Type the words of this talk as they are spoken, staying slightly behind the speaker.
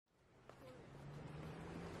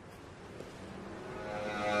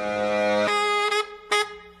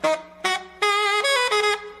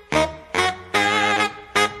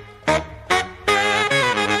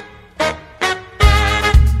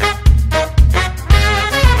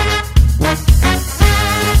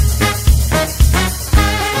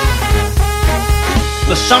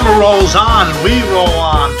Summer rolls on, and we roll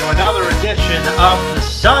on to another edition of the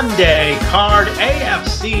Sunday Card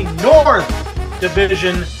AFC North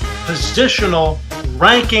Division Positional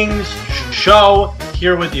Rankings Show.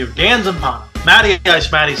 Here with you, Dan Zampano, Matty Ice,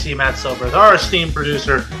 Matty C, Matt Silver, our esteemed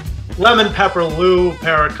producer, Lemon Pepper Lou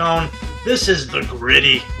Perricone. This is the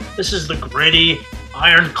gritty,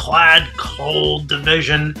 ironclad, cold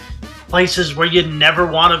division. Places where you never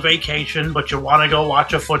want a vacation, but you want to go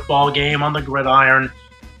watch a football game on the gridiron.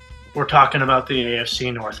 We're talking about the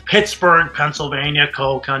AFC North. Pittsburgh, Pennsylvania,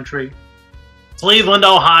 coal country. Cleveland,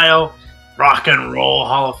 Ohio, rock and roll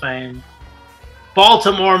Hall of Fame.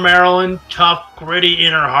 Baltimore, Maryland, tough, gritty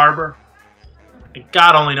Inner Harbor. And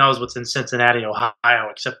God only knows what's in Cincinnati, Ohio,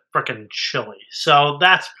 except frickin' chili. So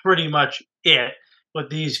that's pretty much it. But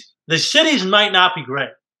the cities might not be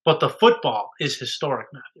great, but the football is historic,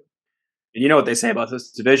 Matthew. And you know what they say about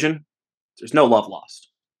this division? There's no love lost.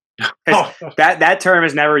 That term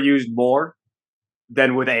is never used more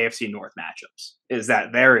than with AFC North matchups. Is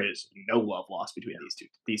that there is no love lost between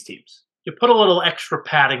these teams. You put a little extra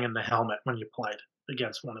padding in the helmet when you played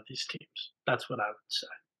against one of these teams. That's what I would say.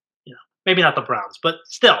 You know, maybe not the Browns, but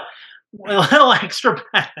still a little extra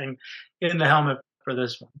padding in the helmet for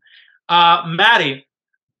this one. Matty,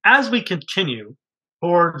 as we continue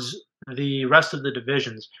towards the rest of the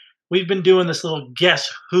divisions, we've been doing this little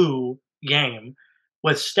guess who game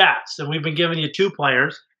with stats, and we've been giving you two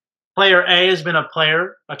players. Player A has been a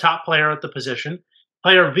top player at the position.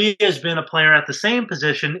 Player B has been a player at the same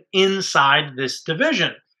position inside this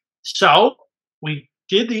division. So we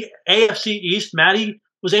did the AFC East. Matty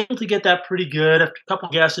was able to get that pretty good. After a couple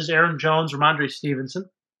guesses, Aaron Jones, Ramondre Stevenson.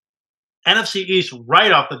 NFC East,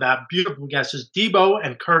 right off the bat, beautiful guesses, Debo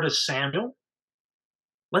and Curtis Samuel.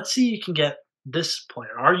 Let's see if you can get this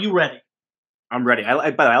player. Are you ready? I'm ready.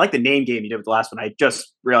 By the way, I like the name game you did with the last one. I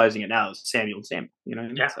just realizing it now is Samuel and Samuel. You know what I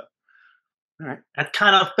mean? Yeah. So, all right. That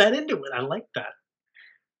kind of fed into it. I like that.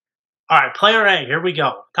 All right, player A. Here we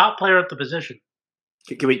go. Top player at the position.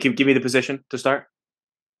 Can give me the position to start?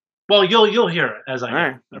 Well, you'll hear it as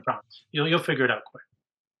I promise. You'll figure it out quick.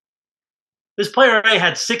 This player A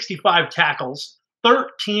had 65 tackles,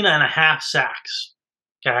 13 and a half sacks.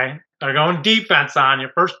 Okay, they're going defense on you.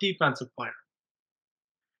 First defensive player.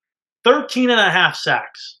 13 and a half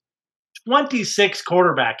sacks, 26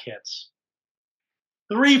 quarterback hits,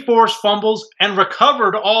 3 forced fumbles, and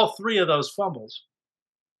recovered all 3 of those fumbles.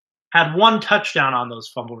 Had 1 touchdown on those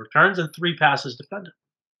fumble returns and 3 passes defended.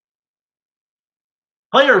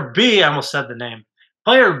 Player B, I almost said the name.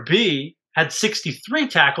 Player B had 63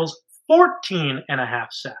 tackles, 14 and a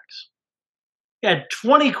half sacks. He had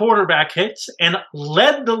 20 quarterback hits and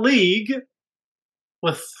led the league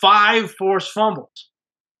with 5 forced fumbles.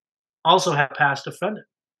 Also had pass defended.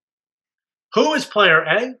 Who is player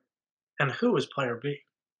A and who is player B?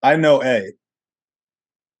 I know A.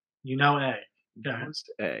 You know A. Okay.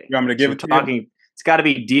 A. You want me to give it to you? It's got to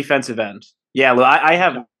be defensive end. Yeah, look, I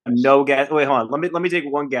have no guess. Wait, hold on. Let me take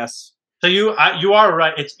one guess. So you are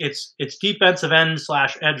right. It's defensive end /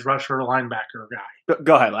 edge rusher linebacker guy.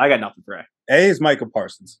 Go ahead. I got nothing for A. A is Michael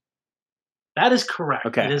Parsons. That is correct.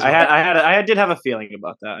 Okay, I did have a feeling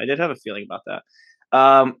about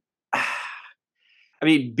that. I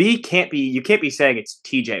mean, B can't be. You can't be saying it's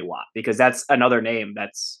T.J. Watt because that's another name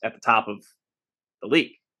that's at the top of the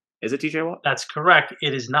league. Is it T.J. Watt? That's correct.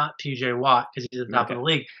 It is not T.J. Watt because he's at the top of the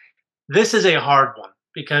league. This is a hard one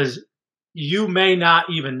because you may not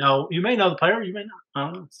even know. You may know the player. You may not. I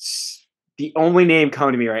don't know. The only name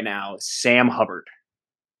coming to me right now is Sam Hubbard.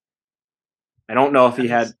 I don't know if he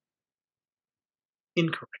had.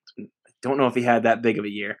 Incorrect. I don't know if he had that big of a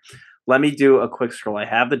year. Let me do a quick scroll. I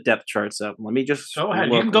have the depth charts up. Let me just go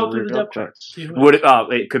ahead. You can go through the depth charts.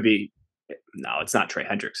 It could be. No, it's not Trey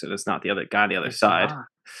Hendrickson. It's not the other guy on the other side.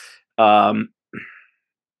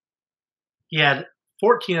 He had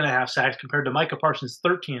 14 and a half sacks compared to Micah Parsons'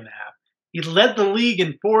 13 and a half. He led the league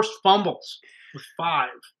in forced fumbles with 5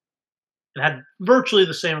 and had virtually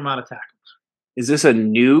the same amount of tackles. Is this a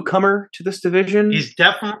newcomer to this division? He's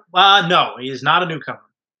definitely no. He is not a newcomer.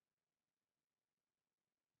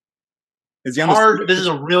 Is he on hard? This is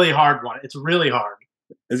a really hard one. It's really hard.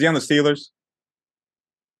 Is he on the Steelers?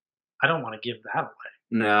 I don't want to give that away.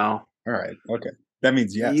 No. All right. Okay. That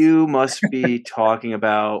means yes. You must be talking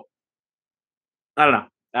about. I don't know.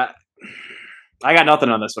 I got nothing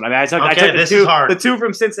on this one. I mean, I took the 2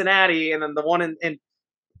 from Cincinnati, and then the one in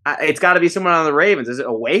it's got to be someone on the Ravens. Is it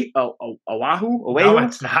Owahu? No,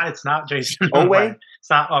 it's not. It's not Jason Owe. It's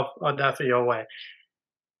not definitely Owe.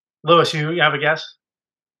 Lewis, you have a guess?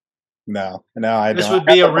 No, I don't. This would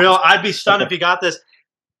be I'd be stunned if you got this.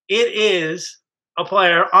 It is a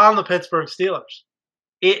player on the Pittsburgh Steelers.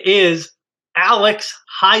 It is Alex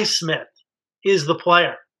Highsmith is the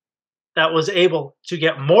player that was able to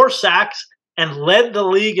get more sacks and led the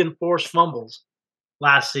league in forced fumbles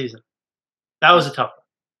last season. That was a tough one.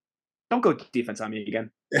 Don't go defense on me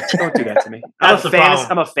again. Don't do that to me. That's the problem.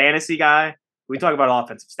 I'm a fantasy guy. We talk about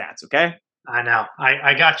offensive stats, okay? I know.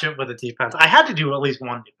 I got you with the defense. I had to do at least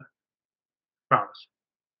one defense. Promise.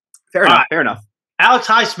 Fair enough. Fair enough. Alex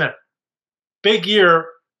Highsmith, big year.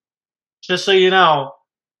 Just so you know,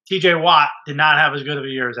 T.J. Watt did not have as good of a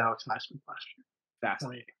year as Alex Highsmith last year.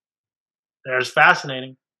 Fascinating. There's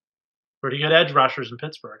fascinating. Pretty good edge rushers in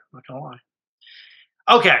Pittsburgh. I'm not going to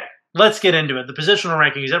lie. Okay, let's get into it. The positional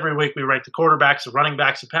rankings. Every week we rank the quarterbacks, the running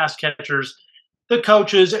backs, the pass catchers, the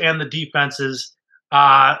coaches, and the defenses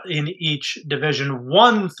in each division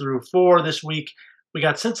 1 through 4 this week. We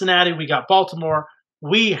got Cincinnati, we got Baltimore,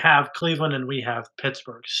 we have Cleveland, and we have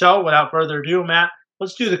Pittsburgh. So without further ado, Matt,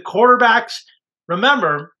 let's do the quarterbacks.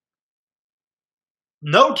 Remember,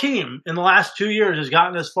 no team in the last 2 years has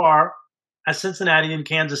gotten as far as Cincinnati and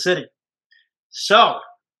Kansas City. So,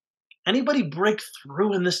 anybody break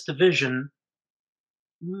through in this division?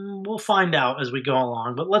 We'll find out as we go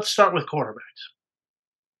along. But let's start with quarterbacks.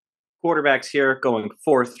 Quarterbacks here going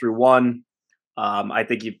 4 through 1. I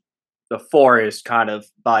think the 4 is kind of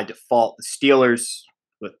by default the Steelers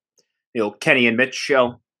with the old Kenny and Mitch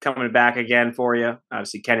show coming back again for you.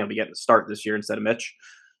 Obviously, Kenny will be getting the start this year instead of Mitch.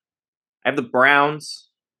 I have the Browns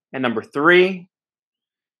at number 3.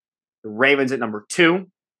 The Ravens at number 2.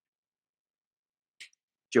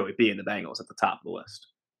 Joey B and the Bengals at the top of the list.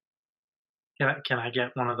 Can I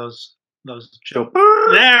get one of those? Joe.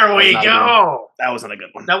 There we go. That wasn't a good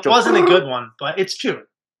one. That wasn't a good one, but it's true.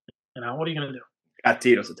 You know, what are you going to do? Got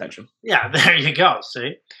Tito's attention. Yeah, there you go.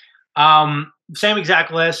 See? Same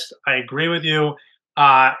exact list. I agree with you.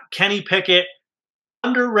 Kenny Pickett,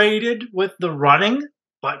 underrated with the running,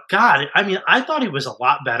 but God, I mean, I thought he was a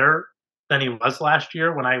lot better than he was last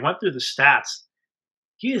year. When I went through the stats,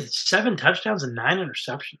 he has 7 touchdowns and 9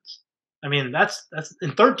 interceptions. I mean, that's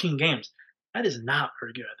in 13 games. That is not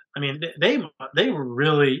very good. I mean, they were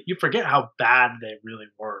really, you forget how bad they really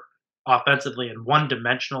were offensively and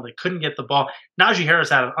one-dimensional. They couldn't get the ball. Najee Harris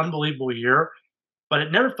had an unbelievable year, but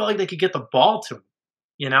it never felt like they could get the ball to him.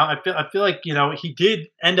 You know, I feel like, you know, he did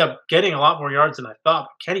end up getting a lot more yards than I thought.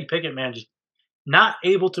 But Kenny Pickett, man, just not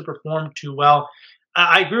able to perform too well.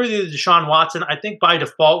 I agree with you, Deshaun Watson. I think by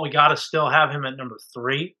default we got to still have him at number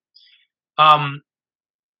 3.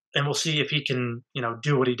 And we'll see if he can, you know,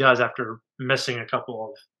 do what he does after missing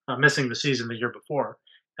missing the season the year before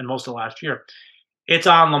and most of last year. It's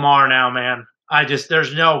on Lamar now, man.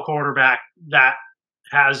 There's no quarterback that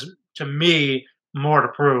has, to me, more to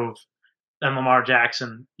prove than Lamar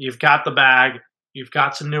Jackson. You've got the bag. You've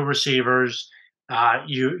got some new receivers.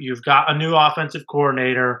 You've got a new offensive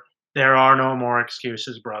coordinator. There are no more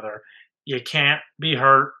excuses, brother. You can't be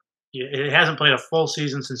hurt. It hasn't played a full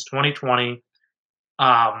season since 2020.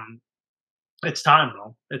 It's time,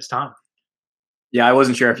 bro. It's time. Yeah, I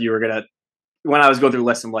wasn't sure if you were gonna. When I was going through the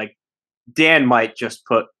list, I'm like, Dan might just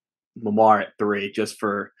put Lamar at 3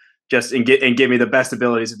 and give me the best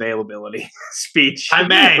abilities availability speech. I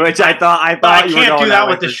may, which I thought I you can't were do that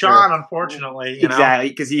with Deshaun, sure. Unfortunately. Exactly,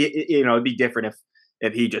 because he, you know, it'd be different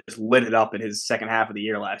if he just lit it up in his second half of the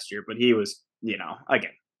year last year. But he was, you know,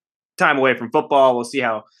 again, time away from football. We'll see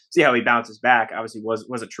how he bounces back. Obviously,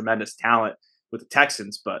 was a tremendous talent with the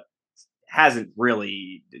Texans, but hasn't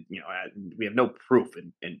really, you know, we have no proof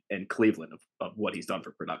in Cleveland of what he's done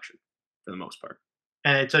for production for the most part.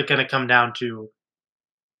 And it's going to come down to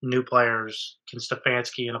new players. Can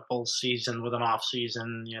Stefanski in a full season with an off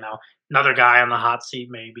season, you know, another guy on the hot seat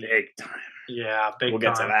maybe. Big time. Yeah, big time. We'll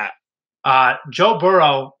get to that. Joe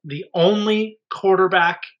Burrow, the only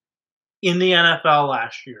quarterback in the NFL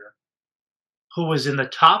last year who was in the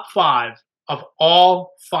top 5 of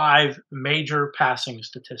all 5 major passing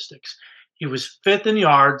statistics. He was 5th in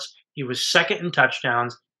yards. He was 2nd in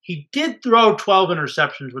touchdowns. He did throw 12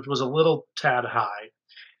 interceptions, which was a little tad high.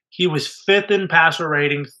 He was 5th in passer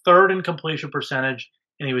rating, 3rd in completion percentage,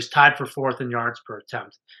 and he was tied for 4th in yards per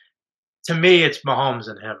attempt. To me, it's Mahomes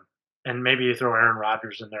and him. And maybe you throw Aaron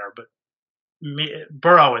Rodgers in there, but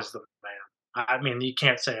Burrow is the man. I mean, you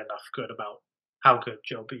can't say enough good about how good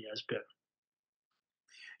Joe B has been.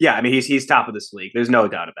 Yeah, I mean, he's top of this league. There's no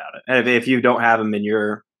doubt about it. And if you don't have him in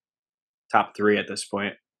your top 3 at this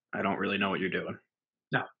point, I don't really know what you're doing.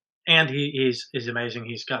 No, and he's amazing.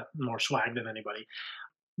 He's got more swag than anybody.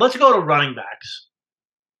 Let's go to running backs.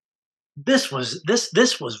 This was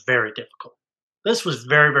very difficult. This was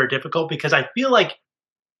very, very difficult because I feel like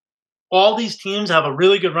all these teams have a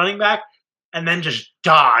really good running back, and then just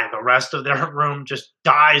die. The rest of their room just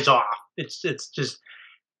dies off. It's just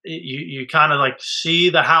you kind of like see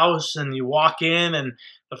the house and you walk in and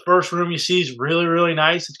the first room you see is really, really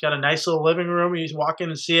nice. It's got a nice little living room. You just walk in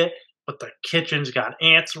and see it, but the kitchen's got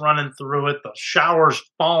ants running through it. The shower's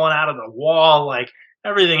falling out of the wall. Like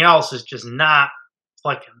everything else is just not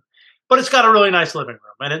clicking. But it's got a really nice living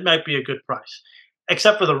room and it might be a good price,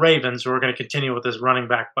 except for the Ravens, who are going to continue with this running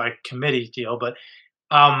back by committee deal. But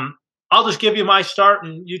I'll just give you my start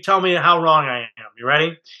and you tell me how wrong I am. You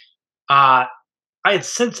ready? I had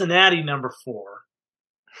Cincinnati number 4,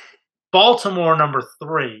 Baltimore number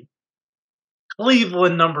 3,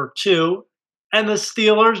 Cleveland number 2, and the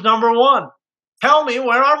Steelers number 1. Tell me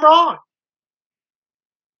where I'm wrong.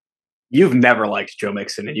 You've never liked Joe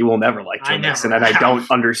Mixon, and you will never like Joe Mixon, and I don't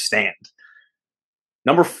understand.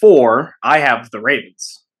 Number 4, I have the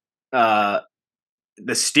Ravens. The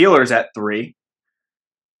Steelers at 3,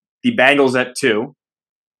 the Bengals at 2,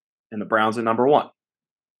 and the Browns at number 1.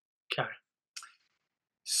 Okay.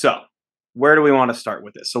 So, where do we want to start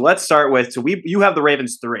with this? So let's start with you have the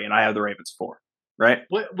Ravens 3 and I have the Ravens 4, right?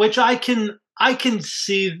 Which I can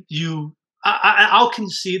see you. I'll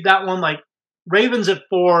concede that one. Like Ravens at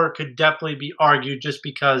 4 could definitely be argued just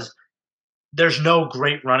because there's no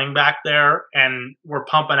great running back there, and we're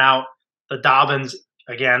pumping out the Dobbins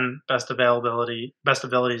again, best abilities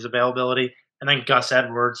availability, and then Gus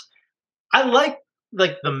Edwards. I like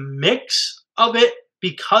the mix of it,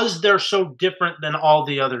 because they're so different than all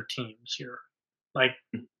the other teams here. Like,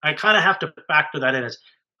 I kind of have to factor that in. As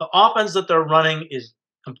the offense that they're running is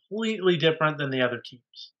completely different than the other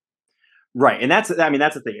teams. Right. And that's the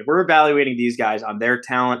thing. If we're evaluating these guys on their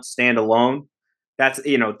talent standalone,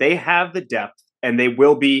 they have the depth and they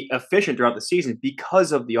will be efficient throughout the season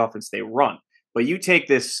because of the offense they run. But you take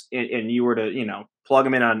this and you were to, plug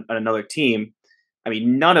them in on another team. I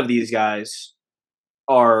mean, none of these guys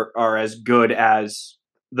are as good as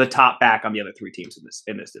the top back on the other 3 teams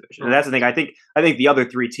in this division. And that's the thing. I think the other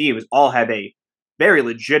 3 teams all have a very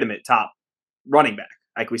legitimate top running back.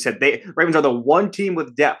 Like we said, Ravens are the one team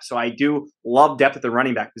with depth. So I do love depth at the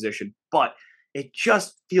running back position, but it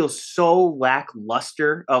just feels so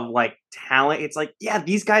lackluster of like talent. It's like, yeah,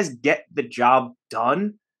 these guys get the job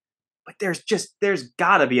done, but there's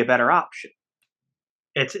gotta be a better option.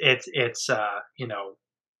 It's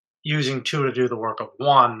using 2 to do the work of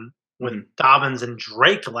 1 with Dobbins and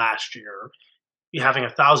Drake last year, you having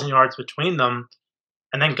 1,000 yards between them,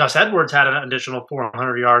 and then Gus Edwards had an additional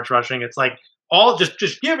 400 yards rushing. It's like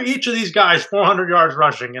just give each of these guys 400 yards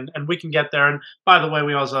rushing, and we can get there. And by the way,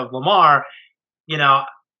 we also have Lamar.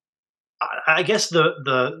 I guess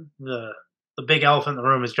the big elephant in the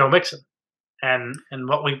room is Joe Mixon, and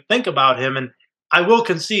what we think about him. And I will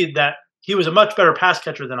concede that he was a much better pass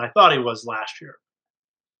catcher than I thought he was last year.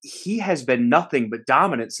 He has been nothing but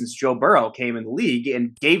dominant since Joe Burrow came in the league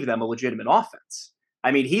and gave them a legitimate offense.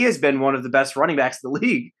 I mean, he has been one of the best running backs in the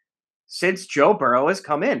league since Joe Burrow has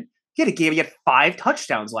come in. He had 5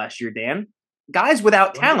 touchdowns last year, Dan. Guys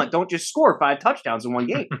without talent don't just score 5 touchdowns in one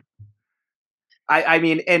game. I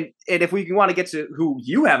mean, and if we want to get to who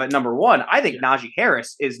you have at number 1, I think Najee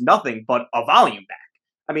Harris is nothing but a volume back.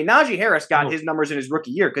 I mean, Najee Harris got his numbers in his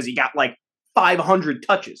rookie year because he got like 500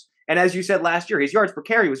 touches. And as you said last year, his yards per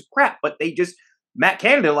carry was crap, but Matt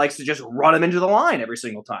Canada likes to just run him into the line every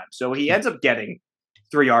single time. So he ends up getting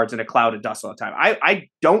 3 yards in a cloud of dust all the time. I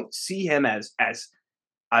don't see him as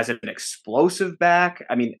an explosive back.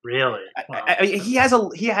 I mean, really, wow. He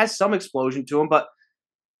has some explosion to him, but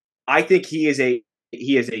I think he is a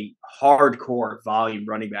hardcore volume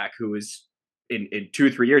running back who is in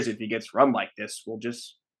 2-3 years, if he gets run like this, will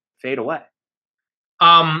just fade away.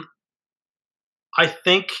 I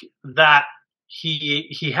think that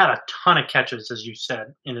he had a ton of catches, as you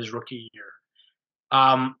said, in his rookie year.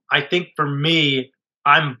 I think for me,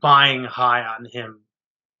 I'm buying high on him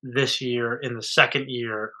this year in the second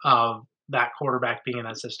year of that quarterback being in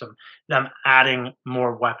that system. Them adding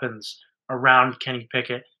more weapons around Kenny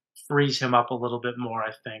Pickett frees him up a little bit more,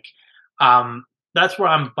 I think. That's where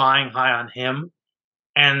I'm buying high on him,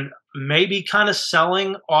 and maybe kind of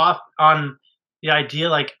selling off on the idea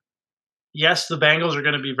like, yes, the Bengals are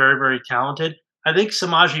going to be very, very talented. I think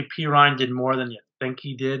Samaje Perine did more than you think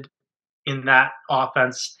he did in that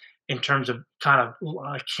offense in terms of kind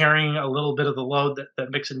of carrying a little bit of the load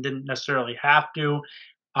that Mixon didn't necessarily have to.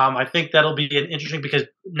 I think that'll be an interesting, because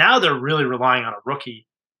now they're really relying on a rookie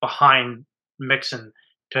behind Mixon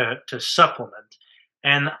to supplement.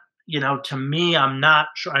 And, to me, I'm not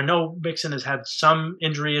sure. I know Mixon has had some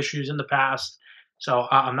injury issues in the past, so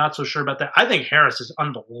I'm not so sure about that. I think Harris is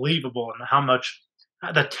unbelievable in how much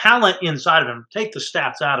the talent inside of him, take the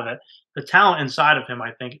stats out of it, the talent inside of him,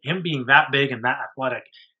 I think him being that big and that athletic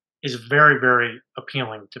is very, very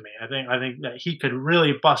appealing to me. I think that he could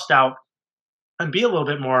really bust out and be a little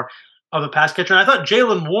bit more of a pass catcher. And I thought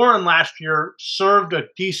Jalen Warren last year served a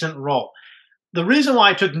decent role. The reason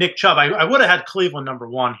why I took Nick Chubb, I would have had Cleveland number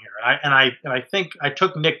one here, and I think I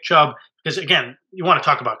took Nick Chubb because again, you want to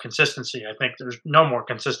talk about consistency. I think there's no more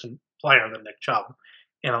consistent player than Nick Chubb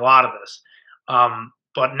in a lot of this.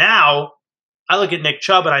 But now I look at Nick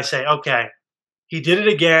Chubb and I say, okay, he did it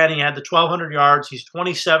again. He had the 1,200 yards. He's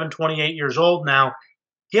 27, 28 years old now.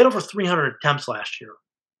 He had over 300 attempts last year.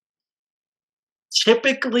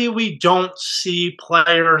 Typically, we don't see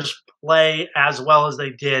players play as well as they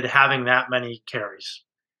did having that many carries.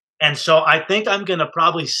 And so I think I'm going to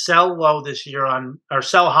probably sell low this year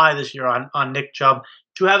sell high this year on Nick Chubb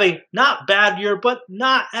to have a not bad year, but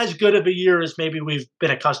not as good of a year as maybe we've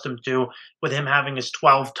been accustomed to with him having his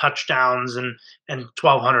 12 touchdowns and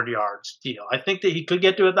 1,200 yards deal. I think that he could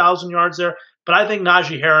get to 1,000 yards there, but I think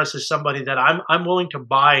Najee Harris is somebody that I'm willing to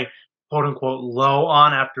buy quote unquote low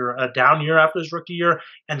on after a down year after his rookie year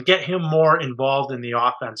and get him more involved in the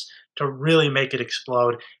offense to really make it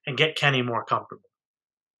explode and get Kenny more comfortable.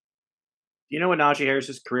 Do you know what Najee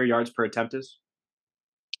Harris's career yards per attempt is?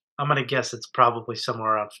 I'm going to guess it's probably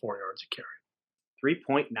somewhere around 4 yards a carry.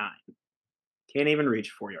 3.9. Can't even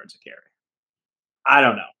reach 4 yards a carry. I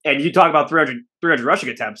don't know. And you talk about 300 rushing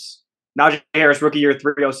attempts. Najee Harris, rookie year,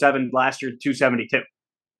 307. Last year, 272.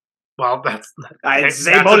 Well, that's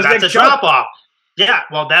a drop off. Yeah,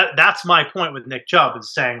 well, that's my point with Nick Chubb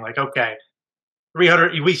is saying like, okay,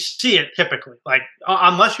 300. We see it typically, like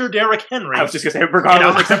unless you're Derrick Henry. I was just gonna say,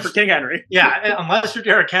 regardless, except for King Henry. Yeah, unless you're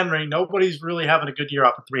Derrick Henry, nobody's really having a good year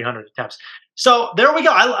off of 300 attempts. So there we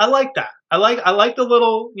go. I like that. I like the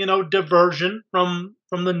little diversion from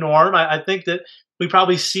the norm. I think that we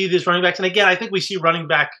probably see these running backs, and again, I think we see running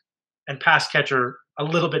back and pass catcher a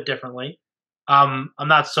little bit differently. I'm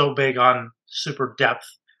not so big on super depth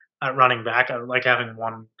at running back. I like having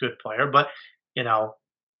one good player, but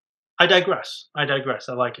I digress. I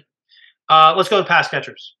like it. Let's go to pass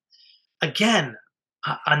catchers. Again,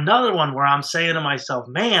 another one where I'm saying to myself,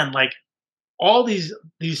 man, like all these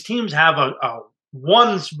teams have a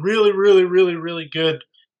one's really, really, really, really good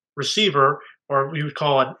receiver, or we would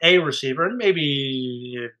call it a receiver, and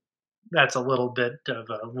maybe that's a little bit of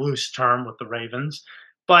a loose term with the Ravens,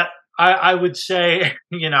 but I would say,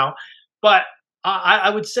 but I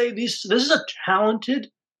would say this is a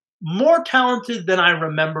more talented than I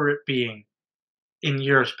remember it being in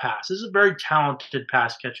years past. This is a very talented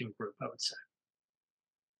pass catching group, I would say.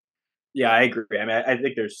 Yeah, I agree. I mean, I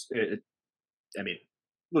think there's.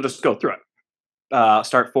 We'll just go through it.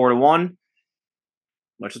 Start 4-1.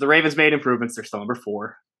 Much as the Ravens made improvements, they're still number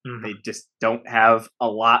 4. Mm-hmm. They just don't have a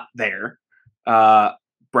lot there.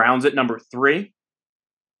 Browns at number 3.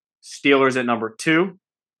 Steelers at number 2.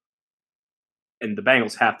 And the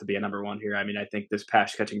Bengals have to be a number 1 here. I mean, I think this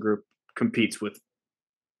pass catching group competes with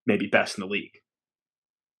maybe best in the league.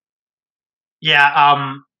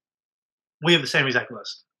 Yeah, we have the same exact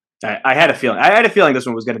list. I had a feeling. I had a feeling this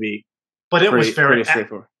one was going to be, but it was very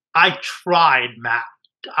straightforward. I tried, Matt.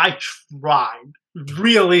 I tried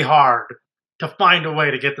really hard to find a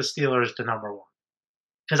way to get the Steelers to number 1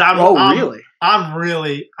 because I'm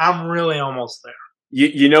really almost there.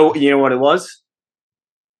 You know what it was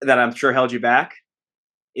that I'm sure held you back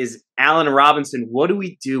is Allen Robinson. What do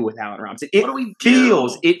we do with Allen Robinson?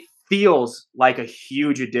 It feels like a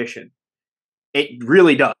huge addition. It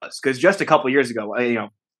really does, because just a couple of years ago,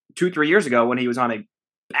 2-3 years ago, when he was on a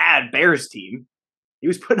bad Bears team, he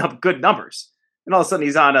was putting up good numbers, and all of a sudden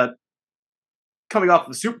he's on coming off of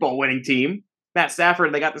the Super Bowl winning team, Matt Stafford,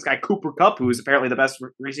 and they got this guy Cooper Kupp, who is apparently the best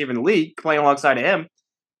receiver in the league, playing alongside of him,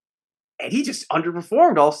 and he just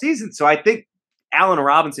underperformed all season. So I think Allen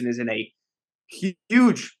Robinson is in a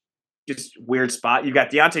huge, just weird spot. You've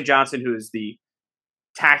got Deontay Johnson, who is the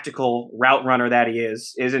tactical route runner that he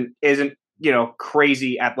isn't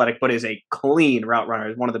crazy athletic, but is a clean route runner.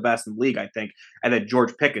 Is one of the best in the league, I think. And then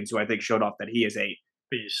George Pickens, who I think showed off that he is a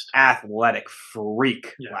beast, athletic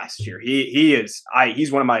freak last year. He's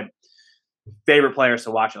one of my favorite players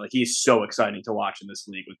to watch. Like, he's so exciting to watch in this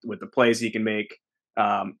league with the plays he can make.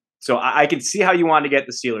 So I can see how you want to get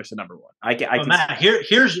the Steelers to number 1. Matt,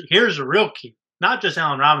 here's a real key. Not just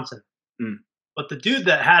Allen Robinson, but the dude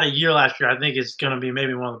that had a year last year, I think is going to be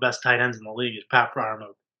maybe one of the best tight ends in the league, is Pat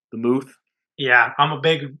Freiermuth. The Muth. Yeah, I'm a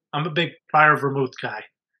big Pryor Vermouth guy.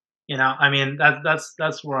 I mean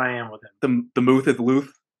that's where I am with him. The Muth is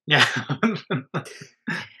Luth. Yeah.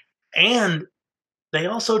 And they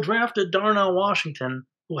also drafted Darnell Washington,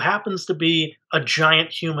 who happens to be a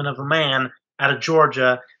giant human of a man out of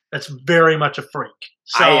Georgia that's very much a freak.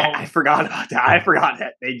 So I forgot about that. I forgot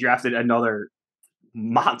that they drafted another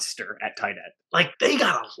monster at tight end. Like, they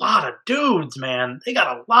got a lot of dudes, man. They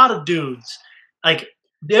got a lot of dudes. Like,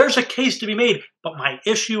 there's a case to be made. But my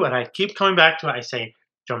issue, and I keep coming back to it, I say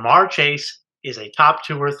Jamar Chase is a top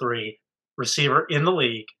 2 or 3 receiver in the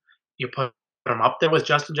league. You put him up there with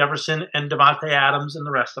Justin Jefferson and Devontae Adams and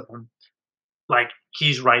the rest of them. Like,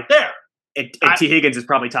 he's right there. And T. Higgins is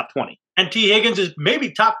probably top 20. And T. Higgins is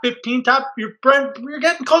maybe top 15, you're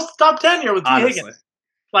getting close to top 10 here with T. Higgins.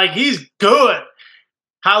 Like, he's good.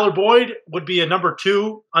 Tyler Boyd would be a number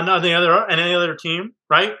 2 on any other team,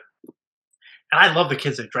 right? And I love the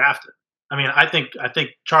kids they drafted. I mean, I think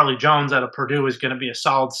Charlie Jones out of Purdue is going to be a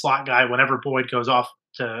solid slot guy whenever Boyd goes off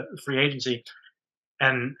to free agency.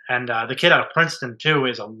 And the kid out of Princeton too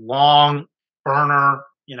is a long burner.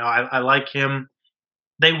 You know, I like him.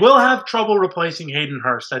 They will have trouble replacing Hayden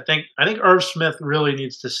Hurst. I think Irv Smith really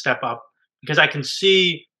needs to step up because I can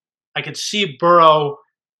see Burrow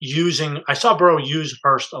I saw Burrow use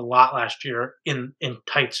Hurst a lot last year in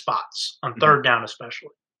tight spots on third down especially.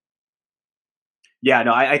 Yeah,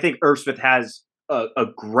 no, I think Irv Smith has a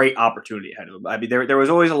great opportunity ahead of him. I mean, there was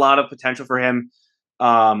always a lot of potential for him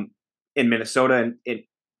in Minnesota, and it,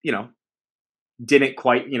 didn't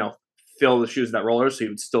quite, fill the shoes of that roller, so he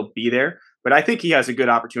would still be there. But I think he has a good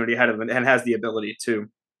opportunity ahead of him and has the ability to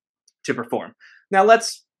perform. Now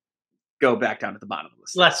let's go back down to the bottom of the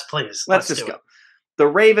list. Let's just go. The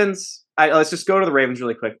Ravens. Let's just go to the Ravens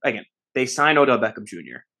really quick. Again, they signed Odell Beckham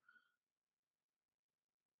Jr.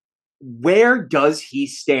 Where does he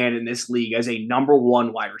stand in this league as a number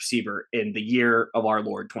 1 wide receiver in the year of our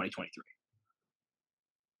Lord 2023?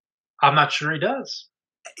 I'm not sure he does.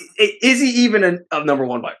 Is he even a number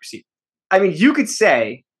 1 wide receiver? I mean, you could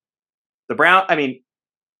say the Brown.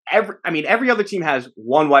 Every other team has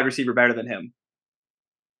 1 wide receiver better than him.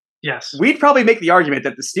 Yes, we'd probably make the argument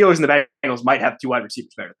that the Steelers and the Bengals might have 2 wide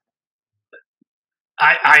receivers better.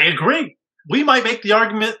 I agree. We might make the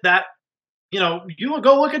argument that you will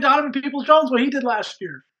go look at Donovan Peoples-Jones, what he did last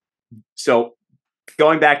year. So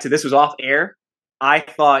going back to this was off air. I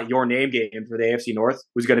thought your name game for the AFC North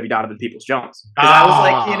was going to be Donovan Peoples-Jones. Because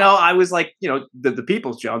I was like, the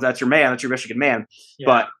Peoples-Jones, that's your man, that's your Michigan man. Yeah.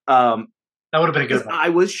 But that would have been a good one. I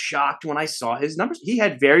was shocked when I saw his numbers. He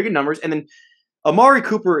had very good numbers. And then Amari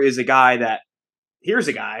Cooper is a guy that, here's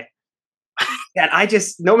a guy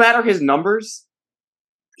that no matter his numbers,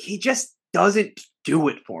 he just doesn't do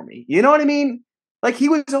it for me. You know what I mean? Like, he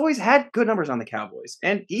was always had good numbers on the Cowboys.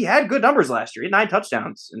 And he had good numbers last year. He had 9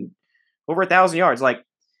 touchdowns and over 1,000 yards. Like,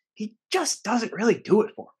 he just doesn't really do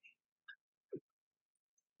it for me.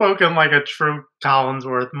 Spoken like a true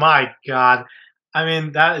Collinsworth. My God. I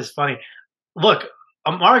mean, that is funny. Look,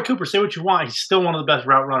 Amari Cooper, say what you want. He's still one of the best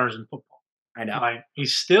route runners in football. I know. Like, he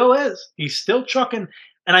still is. He's still chucking.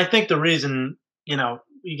 And I think the reason,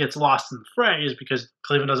 he gets lost in the fray is because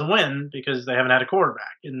Cleveland doesn't win because they haven't had a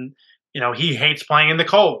quarterback. And, he hates playing in the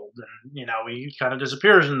cold. And, he kind of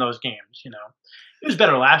disappears in those games, He was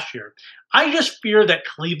better last year. I just fear that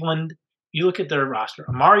Cleveland, you look at their roster,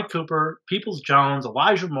 Amari Cooper, Peoples-Jones,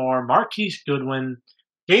 Elijah Moore, Marquise Goodwin,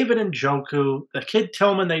 David Njoku, the kid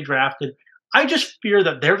Tillman they drafted. I just fear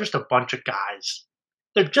that they're just a bunch of guys.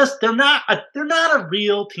 They're not a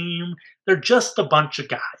real team. They're just a bunch of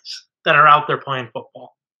guys that are out there playing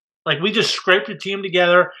football. Like, we just scraped a team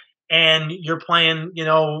together and you're playing,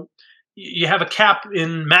 you have a cap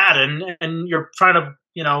in Madden and you're trying to,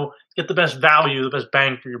 get the best value, the best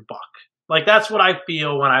bang for your buck. Like, that's what I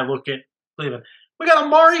feel when I look at Cleveland. We got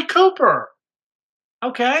Amari Cooper.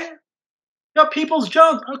 Okay. We got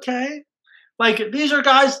Peoples-Jones. Okay. Like, these are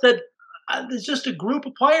guys that it's just a group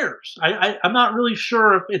of players. I'm not really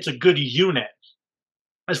sure if it's a good unit.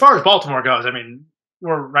 As far as Baltimore goes, I mean,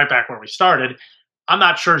 we're right back where we started. I'm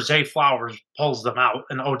not sure Zay Flowers pulls them out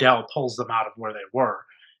and Odell pulls them out of where they were.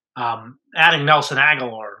 Adding Nelson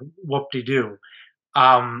Aguilar, whoop-de-doo.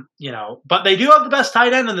 But they do have the best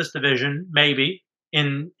tight end in this division, maybe,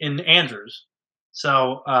 in Andrews.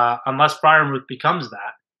 So unless Freiermuth becomes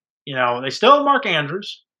that, they still have Mark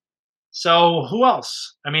Andrews. So who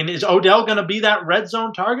else? I mean, is Odell going to be that red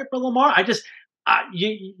zone target for Lamar?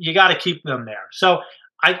 You got to keep them there. So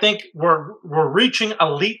I think we're reaching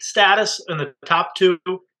elite status in the top 2,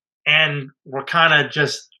 and we're kind of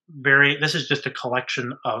just this is just a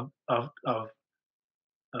collection of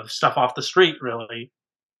stuff off the street, really,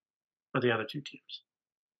 for the other 2 teams.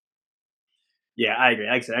 Yeah, I agree.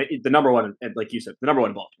 Like I said, the number 1, like you said, the number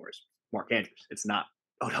 1 in Baltimore is Mark Andrews. It's not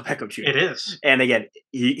Odell Beckham Jr. It is. And again,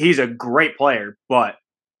 he's a great player, but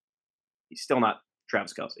he's still not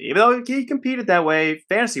Travis Kelce. Even though he competed that way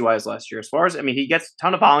fantasy-wise last year. As far as, he gets a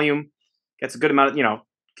ton of volume, gets a good amount of,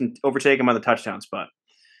 can overtake him on the touchdowns. But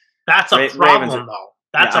that's a problem, though.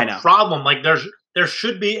 That's a problem. Like, there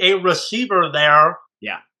should be a receiver there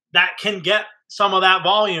that can get some of that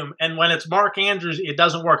volume. And when it's Mark Andrews, it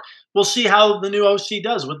doesn't work. We'll see how the new OC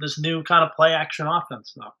does with this new kind of play action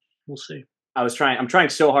offense, though. We'll see. I'm trying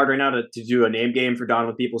so hard right now to do a name game for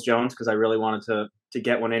Donovan Peoples-Jones because I really wanted to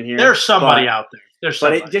get one in here. There's somebody out there.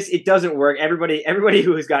 But it doesn't work. Everybody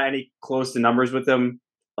who has got any close to numbers with them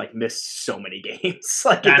missed so many games.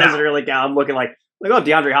 It doesn't really count. I'm looking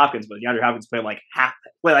DeAndre Hopkins, but DeAndre Hopkins played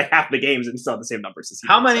half the games and still had the same numbers as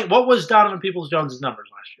How many? What was Donovan Peoples-Jones' numbers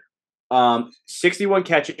last year? 61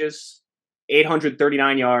 catches,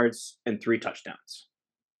 839 yards, and 3 touchdowns.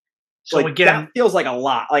 So again, that feels like a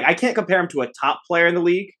lot. I can't compare him to a top player in the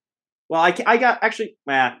league. Well, I got actually.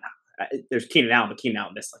 There's Keenan Allen, but Keenan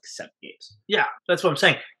Allen missed 7 games. Yeah, that's what I'm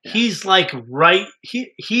saying. Yeah. He's right.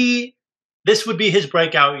 He. This would be his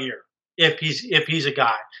breakout year if he's a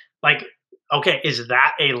guy. Okay, is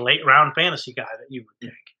that a late round fantasy guy that you would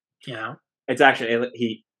take? It's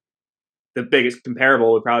actually the biggest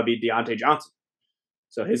comparable would probably be Deontay Johnson.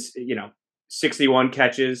 So his 61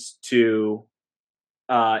 catches to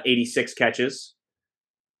 86 catches.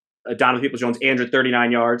 Donovan Peoples-Jones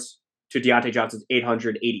 839 yards to Deontay Johnson's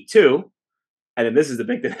 882. And then this is the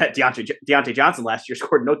big thing that Deontay Johnson last year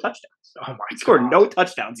scored no touchdowns. Oh my God. He scored no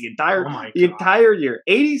touchdowns the entire year.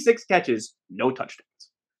 86 catches, no touchdowns.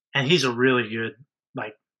 And he's a really good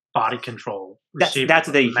body control receiver. That's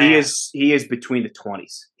the thing. He is between the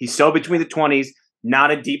 20s. He's so between the 20s,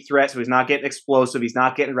 not a deep threat, so he's not getting explosive. He's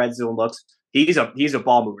not getting red zone looks. He's a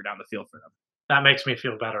ball mover down the field for them. That makes me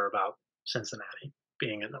feel better about Cincinnati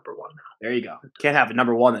being at number 1 now. There you go. Can't have a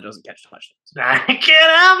number 1 that doesn't catch touchdowns. I can't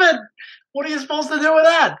have it. What are you supposed to do with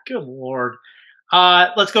that? Good Lord.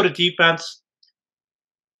 Let's go to defense.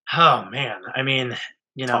 Oh, man.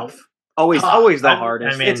 Tough. Always the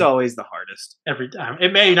hardest. It's always the hardest. Every time.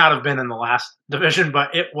 It may not have been in the last division,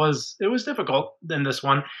 but it was difficult in this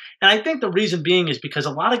one. And I think the reason being is because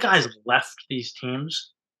a lot of guys left these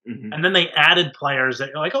teams. Mm-hmm. And then they added players that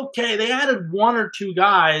you're okay, they added 1 or 2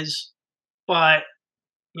 guys, but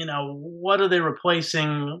what are they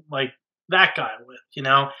replacing that guy with?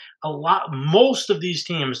 Most of these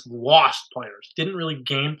teams lost players, didn't really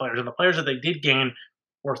gain players, and the players that they did gain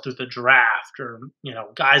were through the draft or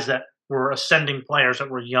guys that were ascending players that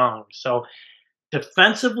were young. So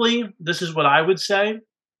defensively, this is what I would say: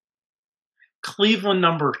 Cleveland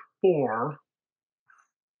number 4.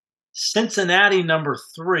 Cincinnati number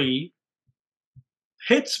 3,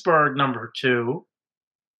 Pittsburgh number 2,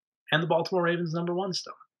 and the Baltimore Ravens number 1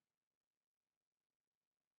 still.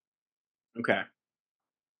 Okay.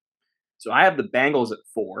 So I have the Bengals at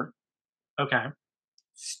 4. Okay.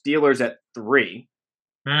 Steelers at 3.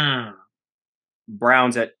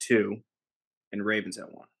 Browns at 2. And Ravens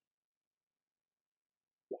at 1.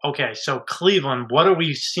 Okay, so Cleveland, what are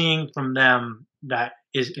we seeing from them that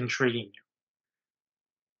is intriguing you?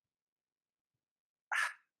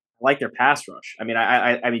 I like their pass rush. I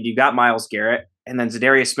mean, you got Myles Garrett, and then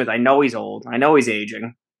Zadarius Smith. I know he's old. I know he's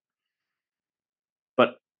aging, but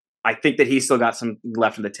I think that he's still got some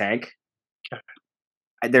left in the tank. Okay.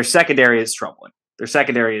 Their secondary is troubling. Their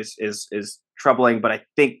secondary is troubling, but I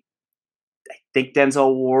think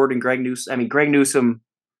Denzel Ward and Greg Newsome. Greg Newsome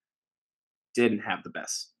didn't have the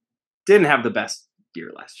best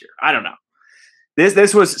year last year. I don't know.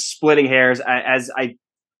 This was splitting hairs. As I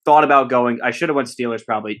thought about going, I should have went Steelers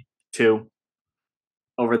probably 2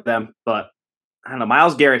 over them, but I don't know.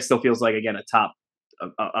 Myles Garrett still feels like, again,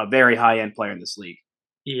 a very high end player in this league.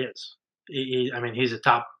 He is. He's a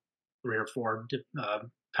top 3 or 4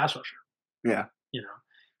 pass rusher. Yeah.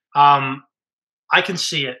 I can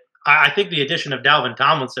see it. I think the addition of Dalvin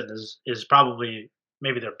Tomlinson is probably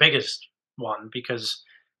maybe their biggest one because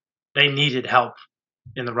they needed help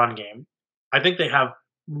in the run game. I think they have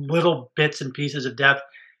little bits and pieces of depth.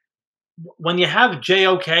 When you have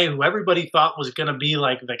JOK, who everybody thought was going to be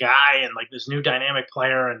the guy and this new dynamic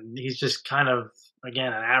player, and he's just kind of,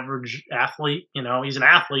 again, an average athlete. He's an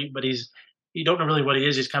athlete, but you don't know really what he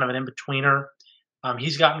is. He's kind of an in-betweener.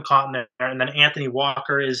 He's gotten caught in there. And then Anthony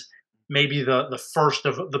Walker is maybe the first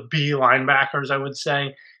of the B linebackers, I would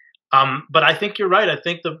say. But I think you're right. I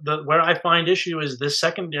think the where I find issue is this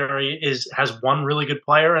secondary has one really good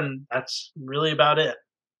player, and that's really about it.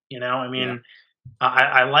 Yeah.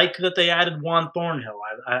 I like that they added Juan Thornhill.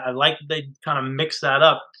 I like that they kind of mix that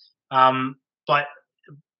up. But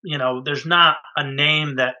there's not a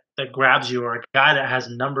name that grabs you or a guy that has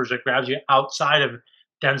numbers that grabs you outside of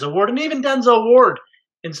Denzel Ward. And even Denzel Ward,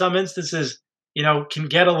 in some instances, can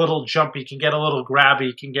get a little jumpy, can get a little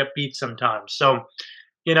grabby, can get beat sometimes. So,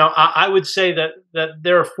 I would say that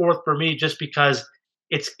they're a fourth for me just because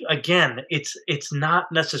it's not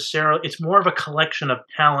necessarily it's more of a collection of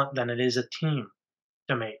talent than it is a team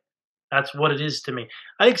to me. That's what it is to me.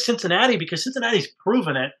 I think Cincinnati, because Cincinnati's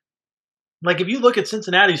proven it. Like if you look at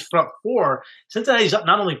Cincinnati's front four, Cincinnati's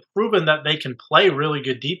not only proven that they can play really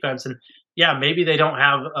good defense, and yeah, maybe they don't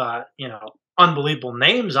have unbelievable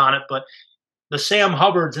names on it, but the Sam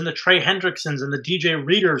Hubbards and the Trey Hendricksons and the DJ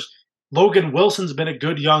Readers. Logan Wilson's been a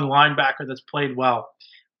good young linebacker that's played well.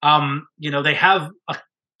 They have a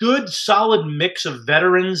good, solid mix of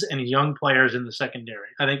veterans and young players in the secondary.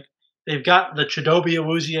 I think they've got the Chidobe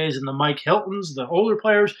Awuzies and the Mike Hiltons, the older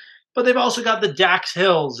players, but they've also got the Dax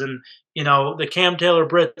Hills and the Cam Taylor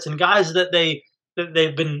Britts and guys that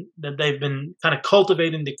they've been kind of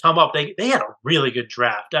cultivating to come up. They had a really good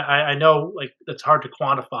draft. I know like it's hard to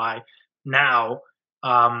quantify now,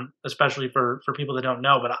 especially for people that don't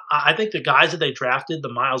know. But I think the guys that they drafted,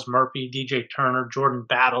 the Miles Murphy, DJ Turner, Jordan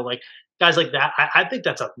Battle, like guys like that, I think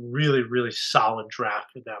that's a really, really solid draft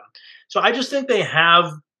for them. So I just think they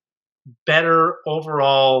have better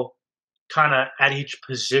overall kind of at each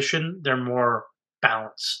position. They're more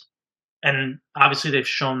balanced. And obviously they've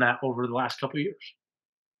shown that over the last couple of years.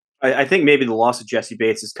 I think maybe the loss of Jesse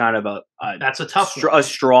Bates is kind of that's a tough a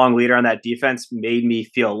strong leader on that defense. Made me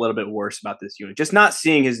feel a little bit worse about this unit. Just not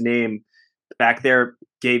seeing his name back there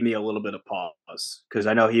gave me a little bit of pause because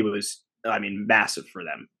I know he was, massive for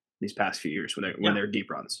them these past few years when they're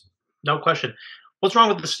deep runs. No question. What's wrong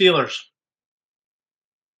with the Steelers?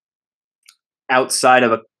 Outside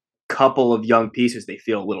of a couple of young pieces, they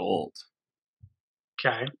feel a little old.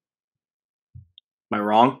 Okay. Am I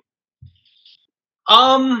wrong?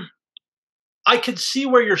 I could see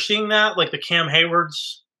where you're seeing that, like the Cam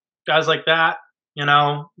Haywards, guys like that.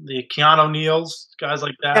 The Keanu Neals, guys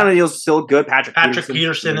like that. Keanu Neal's still good. Patrick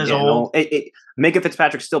Peterson is old. Minka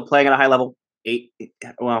Fitzpatrick's still playing at a high level.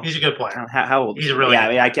 Well, he's a good player. How old? He's a really.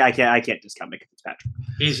 I can't discount Minka Fitzpatrick.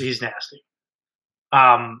 He's nasty.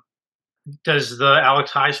 Does the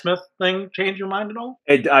Alex Highsmith thing change your mind at all?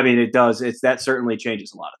 It does. That certainly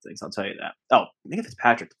changes a lot of things. I'll tell you that. Oh, Minka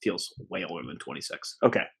Fitzpatrick feels way older than 26.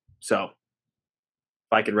 Okay, so if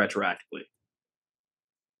I could retroactively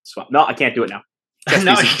swap, no, I can't do it now.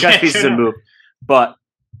 Chess pieces and move. But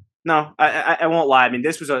no, I won't lie.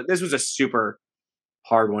 This was a super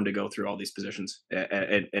hard one to go through all these positions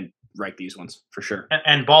and rank these ones for sure.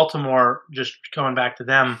 And Baltimore, just going back to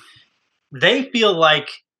them, they feel like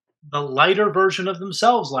the lighter version of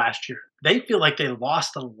themselves last year. They feel like they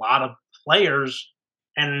lost a lot of players,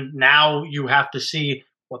 and now you have to see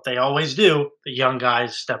what they always do, the young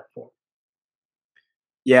guys step forward.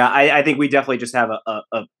 Yeah, I think we definitely just have a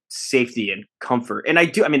safety and comfort. And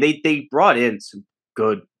they brought in some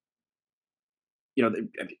good,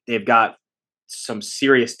 they've got some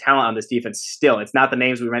serious talent on this defense still. It's not the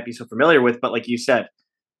names we might be so familiar with, but like you said,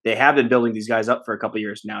 they have been building these guys up for a couple of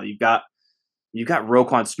years now. You've got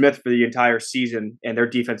Roquan Smith for the entire season, and their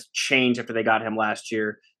defense changed after they got him last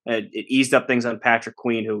year. It eased up things on Patrick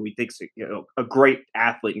Queen, who we think is a great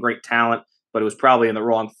athlete and great talent, but it was probably in the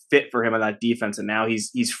wrong fit for him on that defense. And now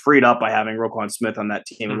he's freed up by having Roquan Smith on that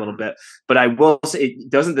team a little bit. But I will say,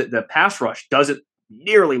 the pass rush doesn't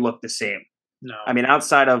nearly look the same. No,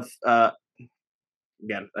 outside of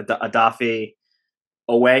Adafe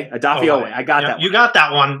Owe. I got that one. You got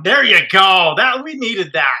that one. There you go. We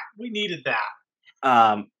needed that.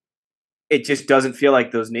 It just doesn't feel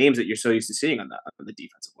like those names that you're so used to seeing on the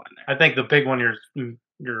defensive line there. I think the big one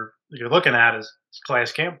you're looking at is Calais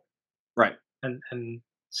Campbell, right? And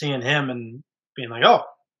seeing him and being like, oh,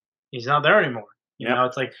 he's not there anymore.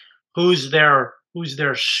 It's like who's their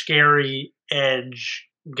scary edge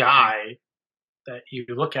guy that you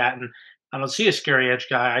look at, and I don't see a scary edge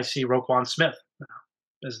guy. I see Roquan Smith now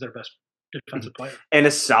as their best defensive player and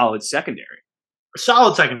a solid secondary.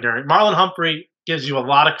 Marlon Humphrey gives you a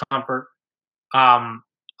lot of comfort.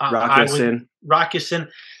 Rockison.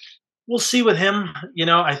 We'll see with him.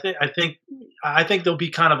 I think there'll be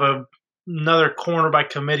kind of another corner by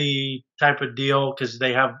committee type of deal because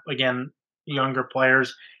they have again younger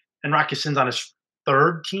players, and Rockison's on his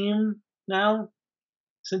third team now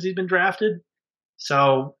since he's been drafted.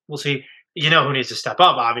 So we'll see. Who needs to step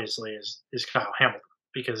up? Obviously, is Kyle Hamilton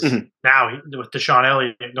because now with Deshaun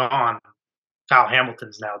Elliott gone, Kyle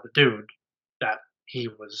Hamilton's now the dude that he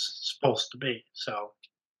was supposed to be. So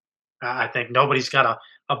I think nobody's got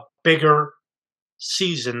a bigger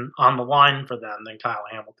season on the line for them than Kyle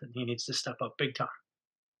Hamilton. He needs to step up big time.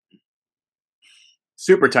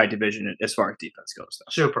 Super tight division as far as defense goes, though.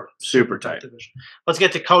 Super tight division. Let's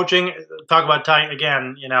get to coaching. Talk about tight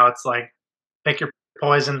again. It's like pick your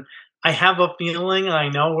poison. I have a feeling I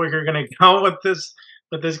know where you're going to go with this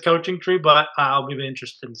coaching tree, but I'll be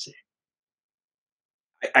interested in seeing.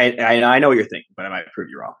 I know what you're thinking, but I might prove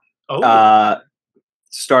you wrong. Oh.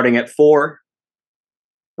 Starting at 4,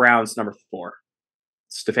 Browns number 4.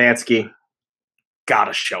 Stefanski,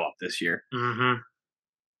 gotta show up this year. Mm-hmm.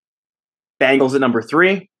 Bengals at number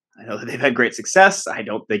 3. I know that they've had great success. I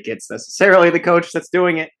don't think it's necessarily the coach that's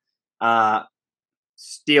doing it.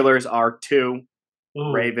 Steelers are 2.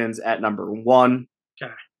 Ooh. Ravens at number 1.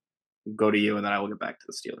 Okay. Go to you, and then I will get back to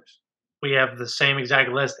the Steelers. We have the same exact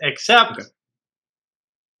list, except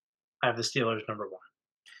I have the Steelers number 1.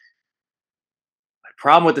 My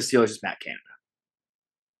problem with the Steelers is Matt Canada.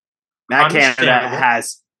 Matt Canada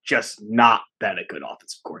has just not been a good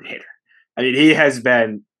offensive coordinator. I mean, he has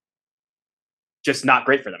been just not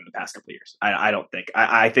great for them the past couple of years. I don't think.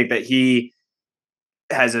 I think that he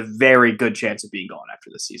has a very good chance of being gone after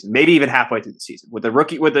this season, maybe even halfway through the season. With the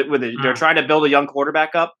rookie, they're trying to build a young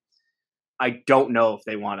quarterback up. I don't know if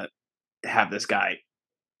they want to have this guy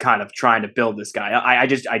kind of trying to build this guy. I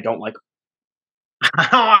don't like him.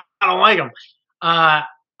 I don't like him. I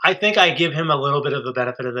think I give him a little bit of the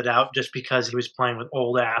benefit of the doubt just because he was playing with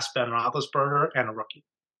old ass Ben Roethlisberger and a rookie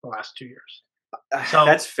the last 2 years. So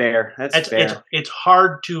that's fair. That's fair. It's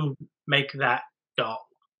hard to make that go,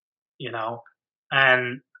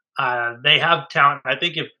 and they have talent. I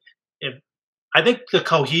think I think the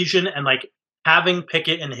cohesion and like having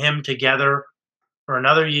Pickett and him together for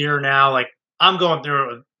another year now, like I'm going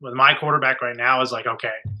through it with my quarterback right now is like,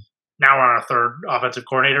 okay, now we're on our 3rd offensive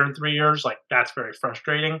coordinator in 3 years. Like that's very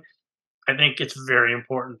frustrating. I think it's very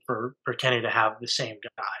important for Kenny to have the same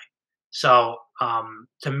guy. So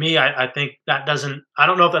to me, I think that I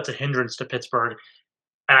don't know if that's a hindrance to Pittsburgh.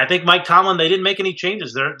 And I think Mike Tomlin, they didn't make any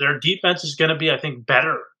changes. Their defense is going to be, I think,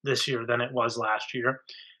 better this year than it was last year.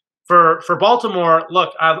 For Baltimore,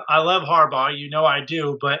 look, I love Harbaugh. I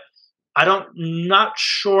do, but not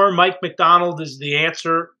sure Mike McDonald is the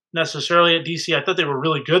answer necessarily at DC. I thought they were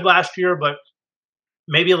really good last year, but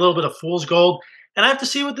maybe a little bit of fool's gold. And I have to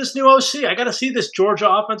see with this new OC. I got to see this Georgia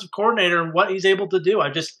offensive coordinator and what he's able to do.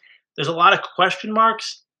 There's a lot of question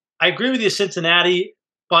marks. I agree with you, Cincinnati,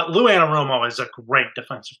 but Lou Anarumo is a great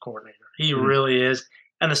defensive coordinator. He really is.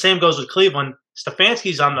 And the same goes with Cleveland.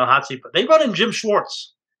 Stefanski's on the hot seat, but they brought in Jim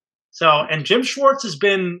Schwartz. And Jim Schwartz has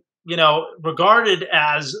been, regarded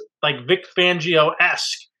as like Vic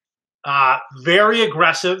Fangio-esque. Very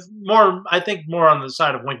aggressive. I think more on the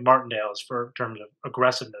side of Wink Martindale's in terms of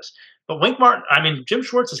aggressiveness. But Jim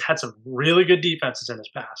Schwartz has had some really good defenses in his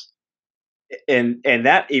past. And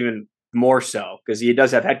that even more so, because he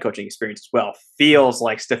does have head coaching experience as well, feels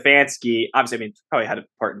like Stefanski, obviously, probably had a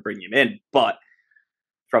part in bringing him in, but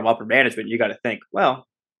from upper management, you got to think, well,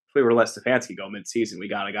 if we were to let Stefanski go mid-season, we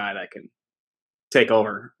got a guy that can take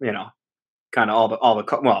over, kind of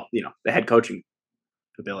the head coaching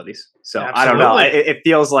abilities. So absolutely. I don't know. It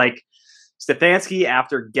feels like Stefanski,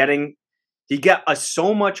 after he got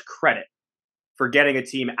so much credit for getting a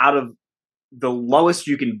team out of the lowest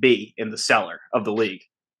you can be in the cellar of the league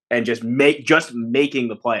and just making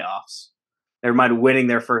the playoffs. Never mind winning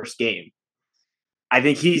their first game. I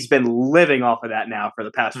think he's been living off of that now for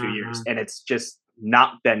the past few years, and it's just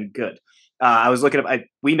not been good. I was looking up.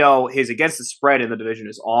 We know his against the spread in the division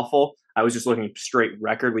is awful. I was just looking at straight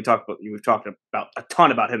record. We've talked about a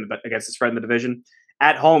ton about him against the spread in the division.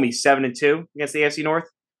 At home, he's 7-2 against the AFC North.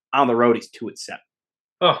 On the road, he's 2-7.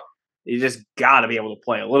 Oh, you just got to be able to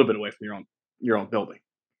play a little bit away from your own building.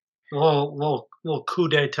 A little coup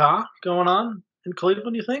d'état going on in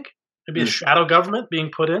Cleveland. You think maybe a shadow government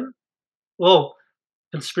being put in? A little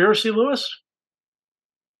conspiracy, Lewis.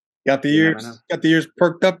 Got the ears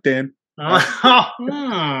perked up, Dan.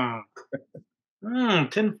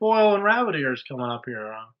 Tinfoil and rabbit ears coming up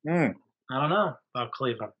here. I don't know about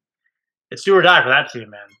Cleveland. It's do or die for that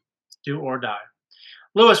team, man. Do or die.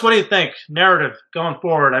 Lewis, what do you think? Narrative going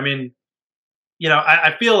forward. I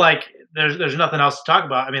feel like there's nothing else to talk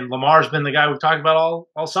about. Lamar's been the guy we've talked about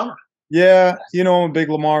all summer. Yeah, I'm a big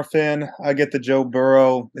Lamar fan. I get that Joe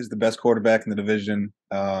Burrow is the best quarterback in the division.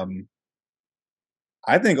 I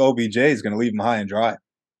think OBJ is going to leave him high and dry.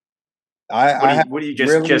 What do you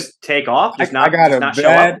just take off? They're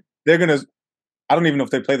going to. I don't even know if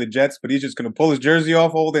they play the Jets, but he's just going to pull his jersey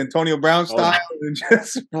off, old Antonio Brown style, and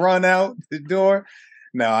just run out the door.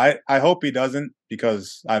 No, I hope he doesn't,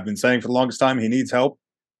 because I've been saying for the longest time he needs help.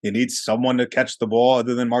 He needs someone to catch the ball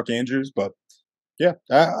other than Mark Andrews. But yeah,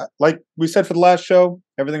 like we said for the last show,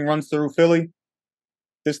 everything runs through Philly.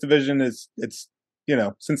 This division it's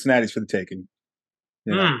Cincinnati's for the taking.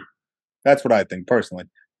 That's what I think personally.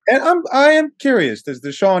 And I am curious, does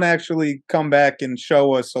Deshaun actually come back and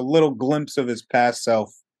show us a little glimpse of his past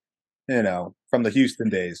self, from the Houston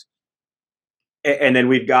days? And then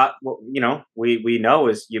we've got, we know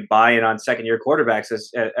is you buy in on second-year quarterbacks,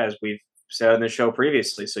 as we've said on the show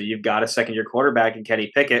previously. So you've got a second-year quarterback in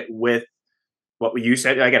Kenny Pickett with what you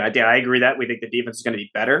said. Again, I agree that we think the defense is going to be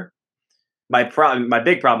better. My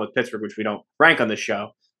big problem with Pittsburgh, which we don't rank on this show,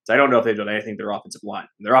 is I don't know if they've done anything to their offensive line.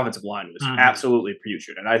 Their offensive line was absolutely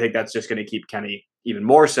putrid, and I think that's just going to keep Kenny even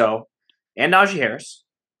more so, and Najee Harris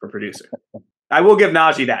for producing. I will give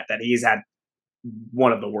Najee that he's had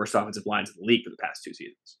one of the worst offensive lines in the league for the past 2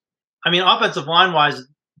 seasons. I mean, offensive line-wise,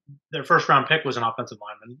 their first-round pick was an offensive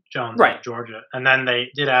lineman, Jones, right, of Georgia. And then they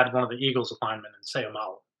did add one of the Eagles linemen in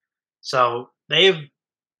Sayamalo. So they've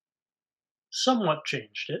somewhat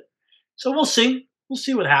changed it. So we'll see. We'll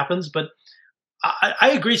see what happens. But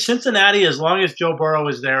I agree. Cincinnati, as long as Joe Burrow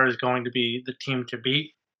is there, is going to be the team to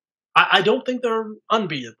beat. I don't think they're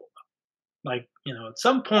unbeatable. Like, at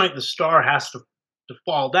some point, the star has to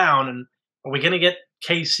fall down. And are we going to get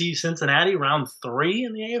KC Cincinnati round 3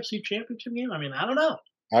 in the AFC Championship game? I mean, I don't know.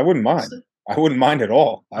 I wouldn't mind. I wouldn't mind at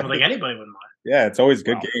all. I don't think anybody would mind. Yeah, it's always a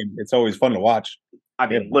good game. It's always fun to watch. I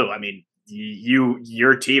mean, Lou,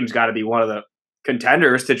 your team's got to be one of the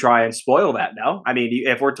contenders to try and spoil that, no? I mean,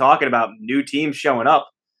 if we're talking about new teams showing up,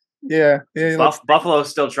 Buffalo's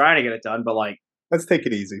still trying to get it done, but let's take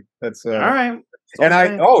it easy. That's all right.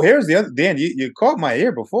 And here's the other, Dan, you caught my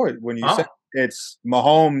ear before when you said it's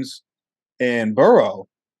Mahomes and Burrow,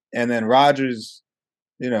 and then Rodgers,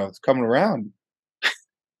 it's coming around.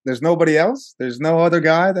 There's nobody else. There's no other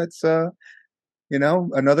guy that's,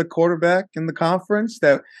 another quarterback in the conference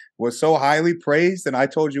that was so highly praised. And I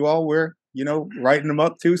told you all we're, writing him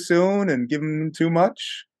up too soon and giving him too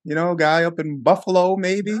much. Guy up in Buffalo,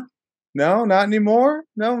 maybe. No, not anymore.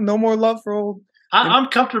 No more love for old. I'm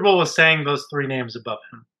comfortable with saying those 3 names above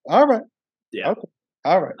him. All right. Yeah. Okay.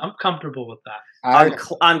 All right. I'm comfortable with that.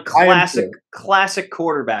 On classic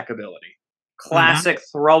quarterback ability, classic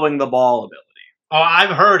throwing the ball ability. Oh,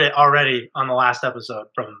 I've heard it already on the last episode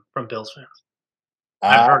from Bills fans.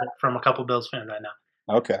 I've heard it from a couple Bills fans I know.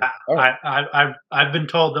 Okay. I've been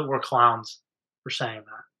told that we're clowns for saying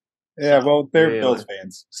that. Yeah, well, they're Bills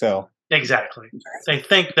fans, so exactly. They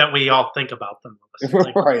think that we all think about them.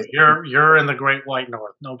 Right. You're in the Great White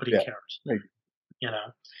North. Nobody cares. Right.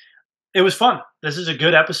 It was fun. This is a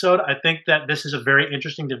good episode. I think that this is a very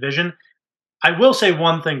interesting division. I will say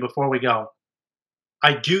one thing before we go.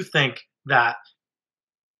 I do think that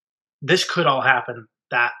this could all happen,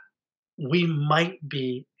 that we might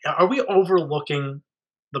be – are we overlooking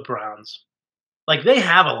the Browns? They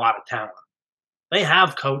have a lot of talent. They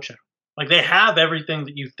have coaching. They have everything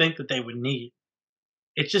that you think that they would need.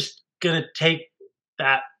 It's just going to take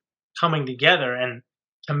that coming together. And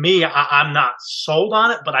to me, I'm not sold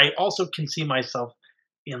on it, but I also can see myself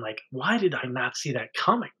being why did I not see that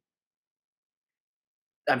coming?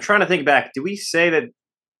 I'm trying to think back. Did we say that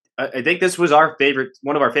I think this was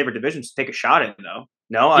one of our favorite divisions to take a shot in, though?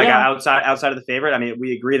 No, outside of the favorite. I mean,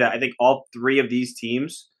 we agree that I think all 3 of these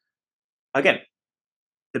teams, again,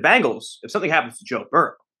 the Bengals, if something happens to Joe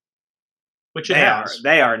Burrow, which they are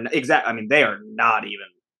exactly. I mean, they are not even.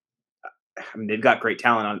 I mean, they've got great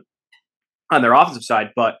talent on their offensive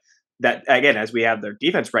side, but that again, as we have their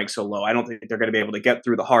defense ranked so low, I don't think they're going to be able to get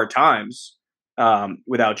through the hard times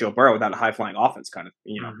without Joe Burrow, without a high flying offense, kind of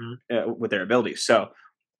with their abilities. So,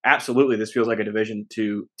 absolutely, this feels like a division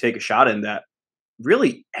to take a shot in that.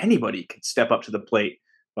 Really, anybody can step up to the plate,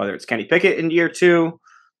 whether it's Kenny Pickett in year 2,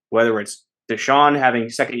 whether it's Deshaun having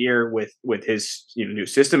second year with his new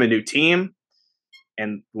system and new team,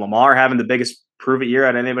 and Lamar having the biggest prove it year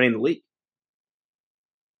out of anybody in the league.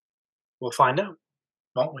 We'll find out,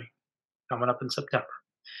 won't we? Coming up in September.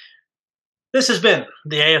 This has been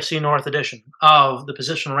the AFC North edition of the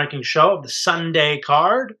Positional Ranking Show of the Sunday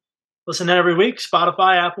card. Listen in every week,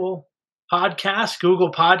 Spotify, Apple Podcasts,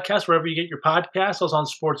 Google Podcasts, wherever you get your podcasts. Also on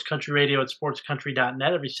Sports Country Radio at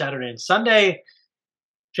sportscountry.net every Saturday and Sunday.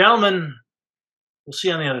 Gentlemen, we'll see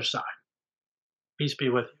you on the other side. Peace be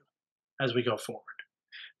with you as we go forward.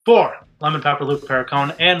 For Lemon Pepper Luke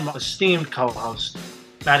Perricone and my esteemed co-host,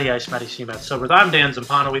 Matty Ice, Matty C. Matt Silver, I'm Dan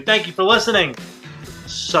Zampano. We thank you for listening.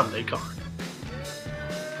 Sunday Card.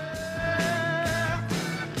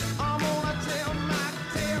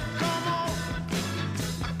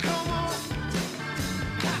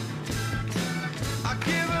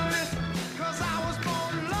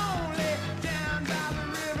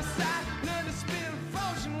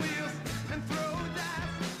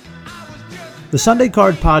 Just The Sunday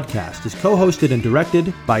Card podcast is co-hosted and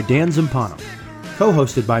directed by Dan Zampano,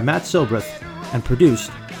 co-hosted by Matt Silbreth, and produced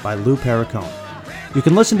by Lou Perricone. You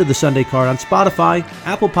can listen to The Sunday Card on Spotify,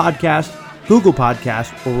 Apple Podcasts, Google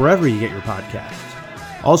Podcasts, or wherever you get your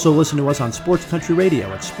podcasts. Also listen to us on Sports Country Radio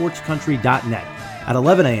at sportscountry.net at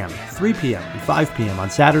 11 a.m., 3 p.m., and 5 p.m. on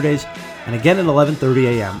Saturdays, and again at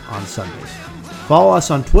 11:30 a.m. on Sundays. Follow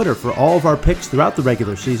us on Twitter for all of our picks throughout the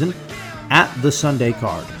regular season at The Sunday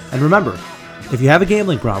Card. And remember, if you have a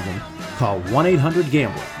gambling problem, call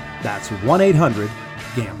 1-800-GAMBLER. That's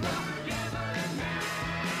 1-800-GAMBLER.